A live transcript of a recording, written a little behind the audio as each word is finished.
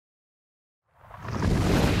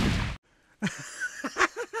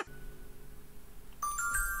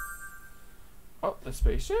Oh, the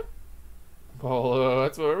spaceship? Well,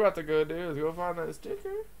 that's what we're about to go do, is go find that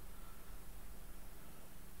sticker.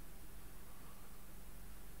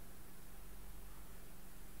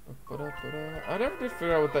 I never did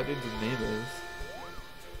figure out what that dude's name is.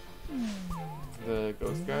 The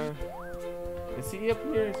ghost guy? Is he up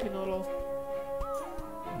here? Is he in a little...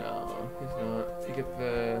 No, he's not. You get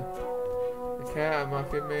the cat,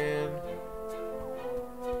 Mafia Man.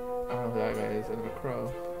 I don't know who that guy is, and then a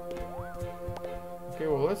crow. Okay,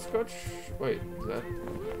 well let's go. Wait, is that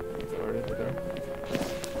already there?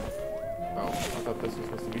 Oh, I thought this was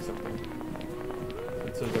supposed to be something.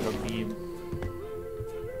 It says like a beam.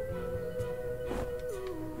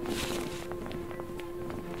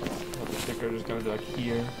 Oh, the sticker just gonna be like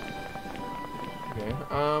here. Okay,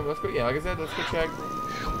 let's go. Yeah, like I said, let's go check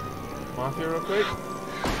Mafia real quick.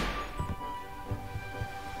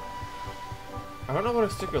 I don't know what a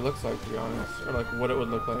sticker looks like, to be honest, or like what it would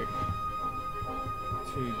look like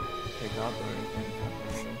to take off or anything.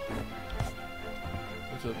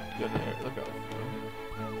 What's a good there? Look up.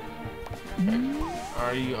 Okay.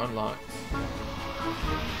 Are you unlocked?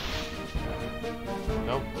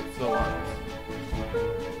 Nope, it's still locked.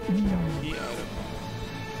 Key item.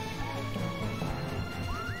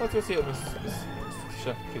 Let's go see what Miss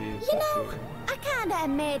Chef Kitty is. You know, I kinda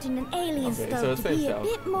imagine an alien Okay, so stove it's to be a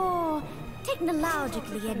face bit more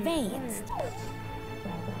technologically advanced.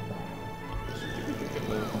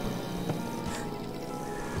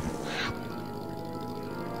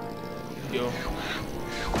 Yo.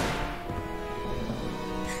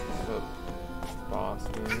 What's up, boss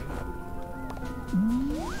man?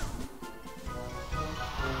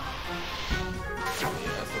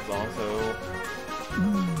 Yes, that's also.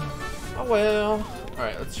 Oh well.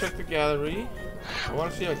 Alright, let's check the gallery. I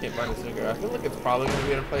want to see if I can't find a sticker. I feel like it's probably going to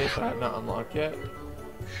be in a place that I have not unlocked yet.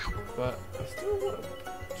 But I still want to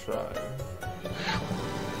try. Let's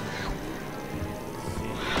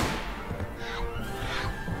see.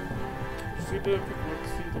 See the Is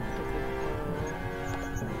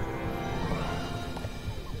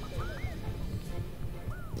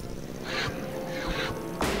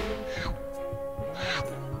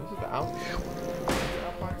it the out?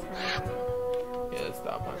 Yeah, it's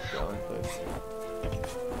the outbound gallery place.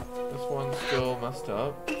 This one's still messed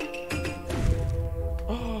up.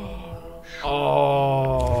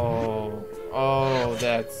 Oh,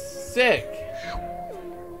 that's sick.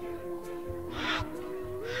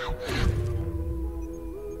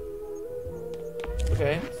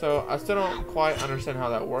 Okay, so I still don't quite understand how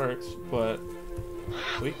that works, but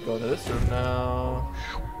we can go to this room now.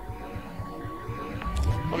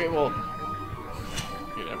 Okay, well,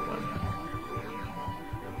 okay, never mind.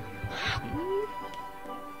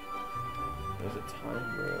 There's a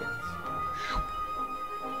time rift.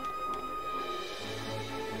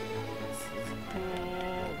 This is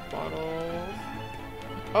cool. Bottles.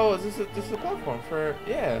 Oh, is this a platform for?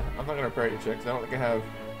 Yeah, I'm not gonna prairie check because I don't think I have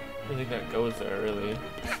anything that goes there really.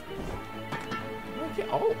 Okay.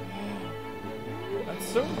 Oh, that's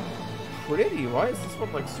so pretty. Why is this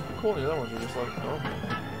one like super cool and the other ones are just like normal?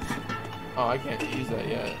 Oh, I can't use that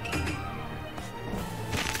yet.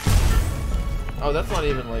 Oh, that's not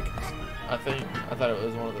even like. I thought it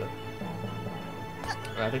was one of the.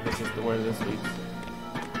 I think that's just the word of this week.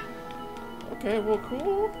 Okay, well,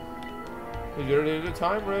 cool. We get ready to do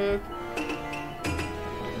time rift.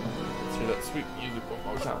 Let's hear that sweet music one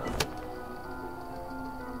more time.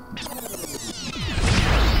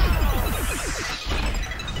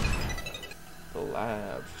 The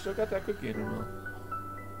lab. She still got that cookie in her mouth.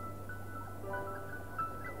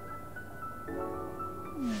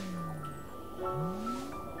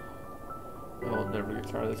 I'll never get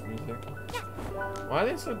tired of this music. Why are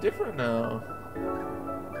they so different now?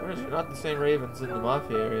 Where is it? Not the same ravens in the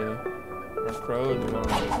Mafia area. Or crows or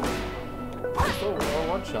whatever. It's still a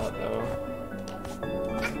one-shot though.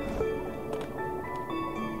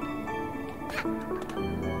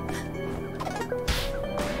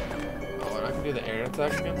 Oh, and I can do the air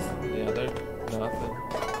attack against them? Yeah, they're nothing.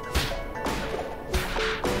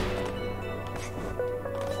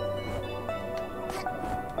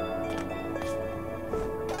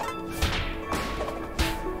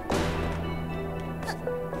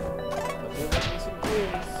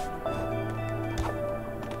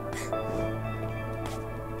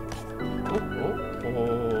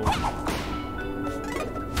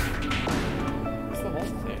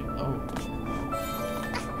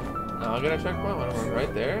 Now I gotta check my one. I'm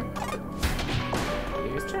right there.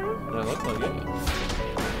 Biggest turn? No, it looks like it.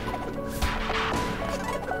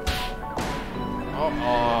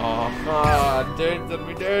 Dirt done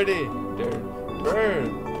me dirty. Dirt. Burn.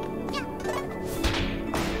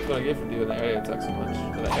 That's what I get for doing the area attack so much.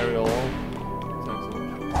 Or the aerial attack so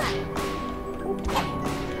much.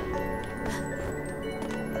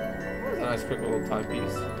 That's a nice quick little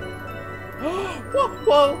timepiece.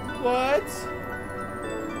 Whoa! What?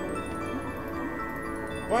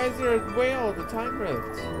 Why is there a whale in the time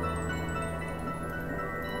rift?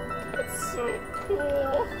 That's so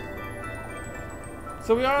cool.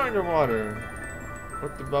 So we are underwater.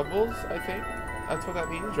 With the bubbles, I think. That's what that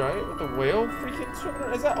means, right? With the whale freaking swimming.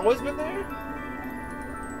 Has that always been there?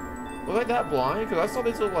 Was I that blind? Because I saw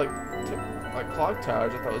these little, like clock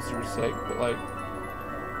towers. I thought was super sick. But, like,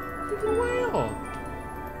 freaking whale.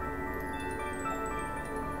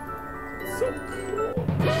 It's so cool.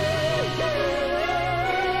 That's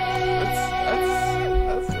sad.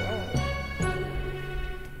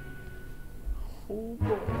 Oh,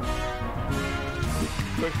 boy.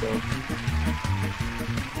 Quick, though.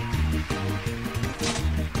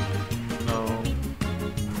 No.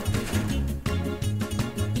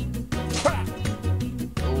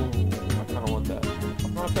 Oh, I kind of want that.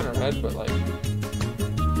 I'm not gonna red, but like,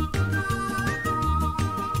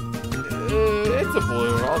 it's a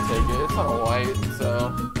blue. I'll take it. It's not a white, so.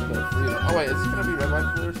 Oh wait, is this gonna be red,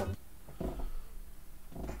 white, blue, or something?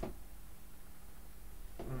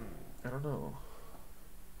 I don't know.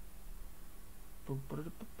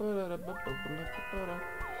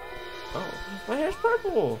 Oh, my hair's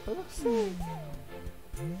purple! That looks sick!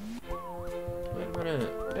 Wait a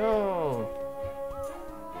minute. Yo!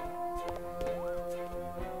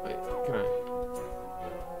 Wait, can I?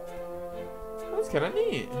 That's kinda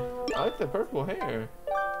neat. I like the purple hair.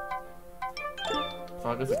 Oh,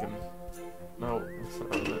 I guess I can... No, that's not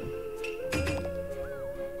what I meant.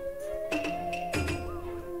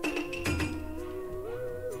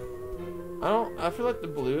 I feel like the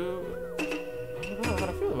blue... I don't know how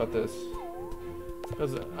to feel about this.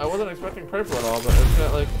 Because I wasn't expecting purple at all, but it's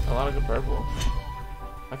got like a lot of good purple.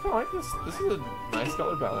 I kind of like this. This is a nice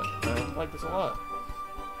color palette. I like this a lot.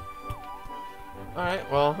 Alright,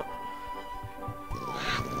 well...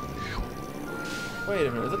 Wait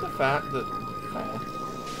a minute, is it the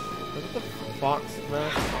Is it the fox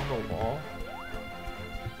mask on the wall?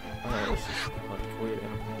 Alright, let's just like weird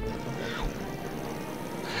animal.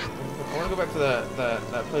 I want to go back to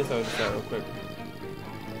that place I was just at real quick.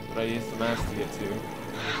 That I used the mask to get to.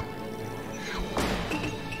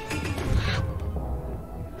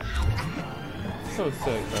 So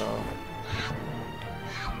sick, though.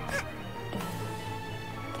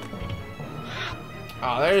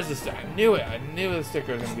 Oh, there's the sticker. I knew it. I knew the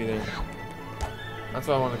sticker was gonna be there. That's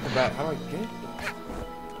why I wanted to come back. How do I get it?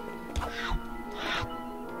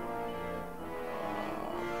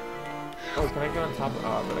 Oh, can I get on top of...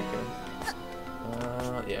 Oh, but I can.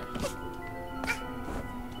 Yeah.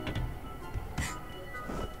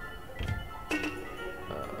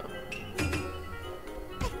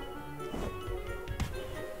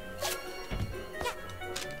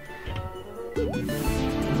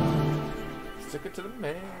 Stick it to the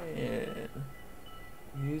man.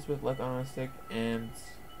 Use with left on a stick and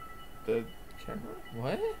the camera.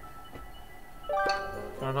 What?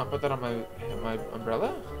 Can I not put that on my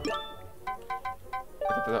umbrella?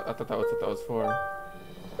 I thought that was what that was for.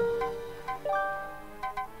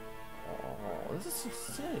 Oh, this is so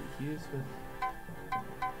sick. Use with.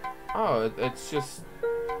 Oh, it's just.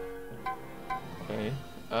 Okay.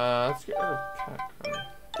 Let's get rid of cat card.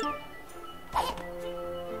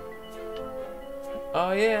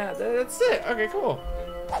 Oh yeah, that's it. Okay, cool.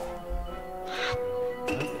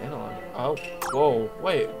 That's the analog. Oh, whoa,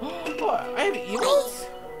 wait. Oh, I have emotes?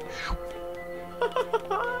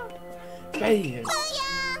 Bam.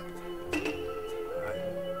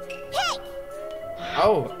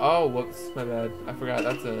 Oh, whoops, my bad. I forgot.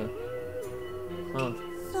 That's a. Huh.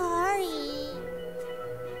 Sorry.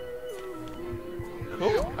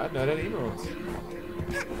 Cool. I know that emotes.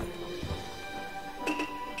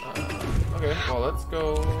 Okay, well, let's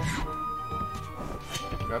go.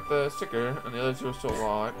 Got the sticker, and the other two are still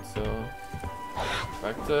locked, so.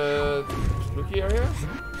 Back to spooky area?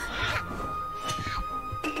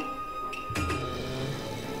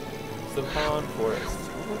 Subcon Forest.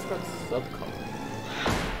 What's called Subcon?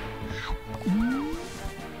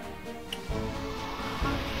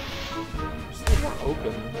 Still not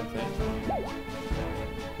open, I think.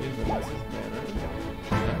 Please release this banner.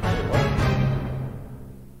 What?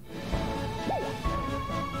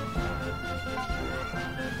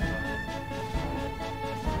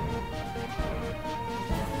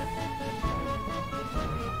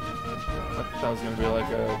 I thought that was gonna be like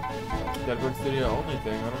a Deadwood Studio only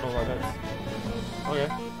thing. I don't know why that's. Okay.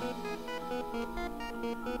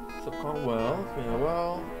 Subcon well,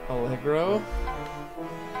 farewell, Allegro.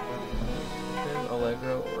 And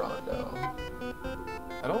Allegro Rondo.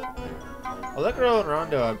 I don't. Allegro and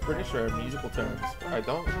Rondo, I'm pretty sure are musical terms. I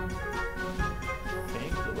don't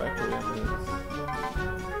think the requiem is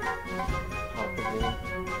comparable.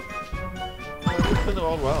 Oh, it's in the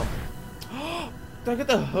world well. Did I get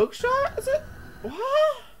the hook shot? Is it?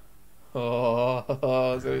 What?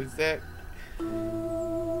 Oh, it's gonna be sick.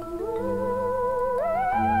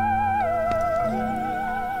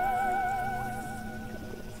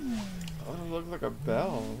 Oh, it looks like a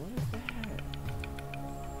bell.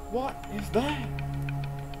 What is that?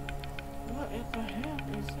 What in the hell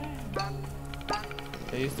is that?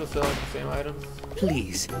 Are you still selling the same items?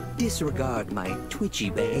 Please disregard my twitchy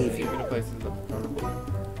behavior. You're gonna place it in the front.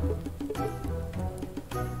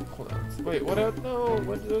 Hold on. Wait, what else? No,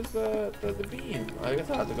 what was the beam? I guess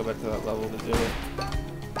I have to go back to that level to do it.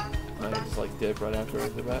 I just like dip right after I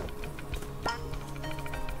did that.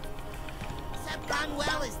 Subcon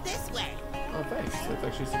well is this way. Oh, thanks. That's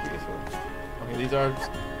actually super useful. Okay, these are.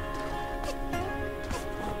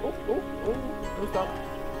 No stop.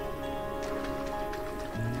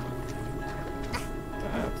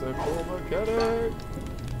 That's a cool mechanic.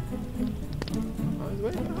 Oh, he's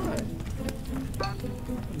way high.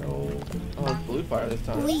 No. Oh, it's blue fire this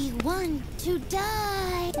time. We want to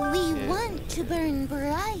die. We want to burn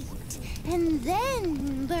bright and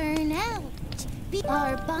then burn out.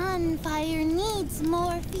 Our bonfire needs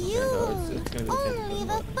more fuel. It's Only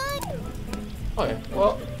the fire. Okay,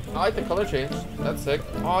 well, I like the color change. That's sick.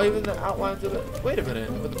 Oh, even the outlines of it. Wait a minute,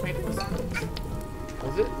 with the paintings.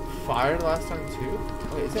 Was it fire last time too?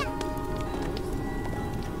 Wait, is it?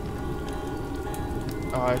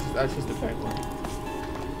 Oh, that's just the penguin. I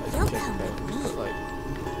just checked the penguin, but like.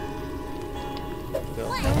 Still.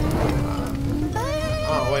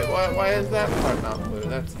 Oh wait, why is that part not blue?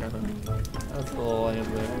 That's kind of that's a little lame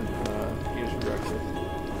there. Eat your breakfast.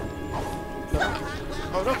 No.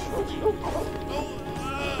 Oh no!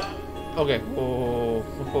 Oh. Okay. Oh.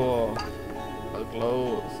 The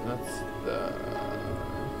glows. That's the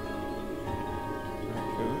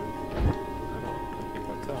raccoon. I think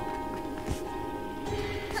that's up.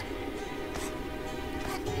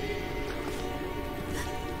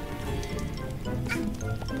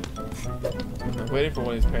 I'm waiting for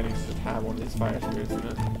one of these paintings to just have one of these fire spirits in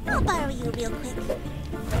it. I'll borrow you real quick.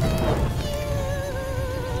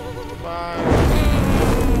 Bye.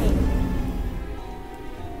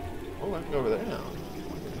 Oh, I can go over there now.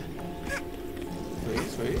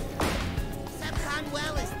 Sweet. Subcon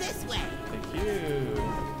well is this way. Thank you.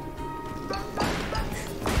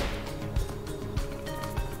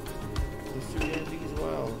 Let's do these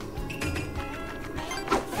well.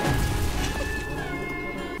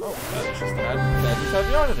 Oh, that just had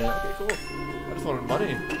yarn in it. Okay, cool. I just wanted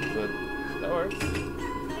money, but that works.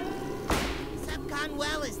 Subcon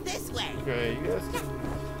well is this way. Okay, you guys can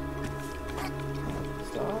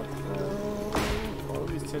stop. All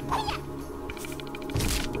these tin.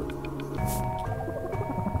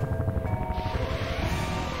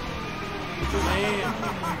 What's your name?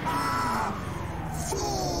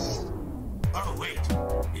 Oh, wait.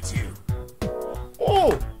 It's you.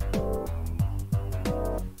 Oh!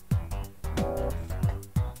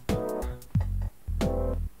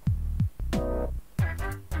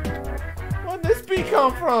 Where'd this bee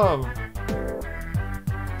come from?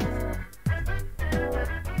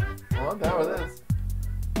 Well, I'm down with this.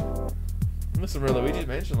 I'm missing where Luigi's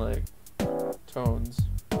Mansion, like, tones.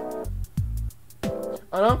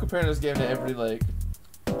 I know I'm comparing this game to every, like,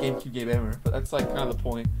 GameCube game ever, but that's, like, kind of the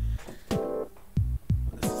point.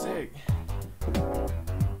 This is sick.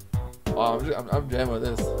 Wow, I'm jamming with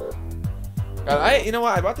this. God, you know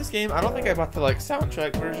what? I bought this game. I don't think I bought the, like,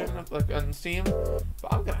 soundtrack version of, like, on Steam,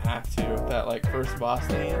 but I'm gonna have to with that, like, first boss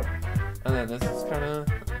theme. And then this is kind of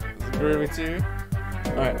groovy too.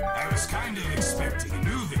 All right. I was kind of expecting a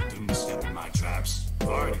new victim to step in my traps. I've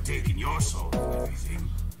already taken your soul and everything.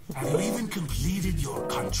 Have you even completed your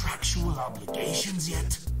contractual obligations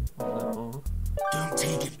yet? No. Don't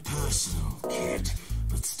take it personal, kid,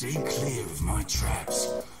 but stay clear of my traps.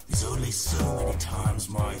 There's only so many times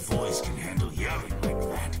my voice can handle yelling like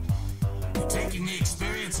that. You're taking the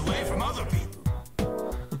experience away from other people.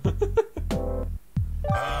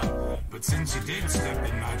 But since you did step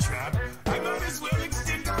in my trap, I might as well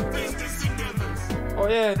extend our business endeavors. Oh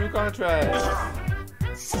yeah, new contract.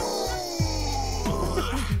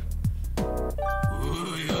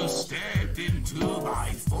 Ooh, you stepped into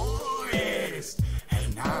my forest,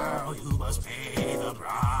 and now you must pay the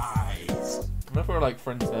price. I don't know if we're like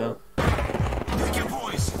friends now. Pick your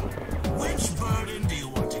poison. Which bird burden do you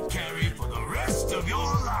want to carry for the rest of your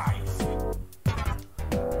life?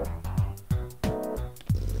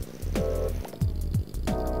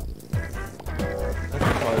 That's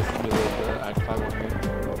probably simulate the Act 5 one here.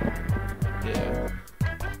 Yeah.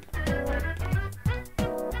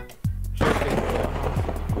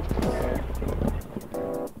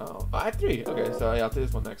 Oh, Act 3. Okay, so yeah, I'll do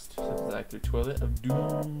this one next. This is Act 3, Toilet of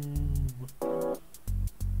Doom.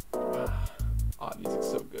 Oh, music's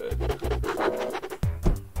so good.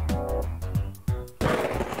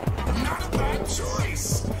 Not a bad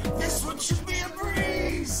choice. This one should be a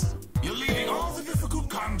breeze. You're leaving all the difficult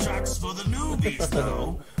contracts for the newbies,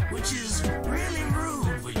 though, which is really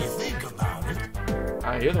rude when you think about it.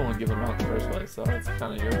 You're the one giving them out in the first place, so it's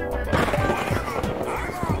kind of your fault. But... I'm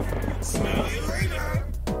out. Smell you later.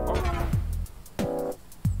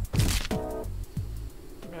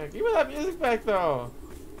 Man, give me that music back, though.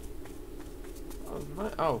 That was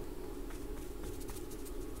my... Oh.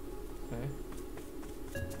 Okay.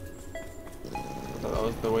 I thought that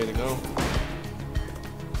was the way to go.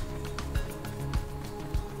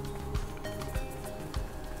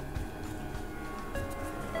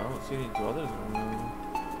 I don't see any dwellers in the room.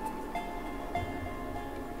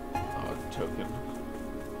 Oh, token.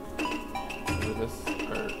 Is it this?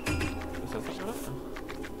 Or... Is that something else?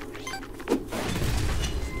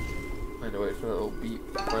 I had to wait for that little beep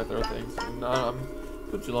before I throw things. No,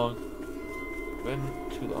 it's been too long. Been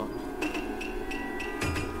too long.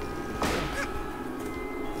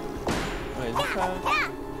 Wait, is this how...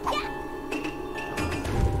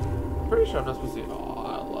 I'm pretty sure I'm not supposed to... Oh, I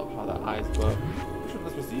love how that eyes go up. I'm pretty sure I'm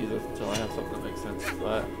not supposed to use this until I have something that makes sense,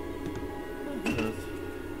 but...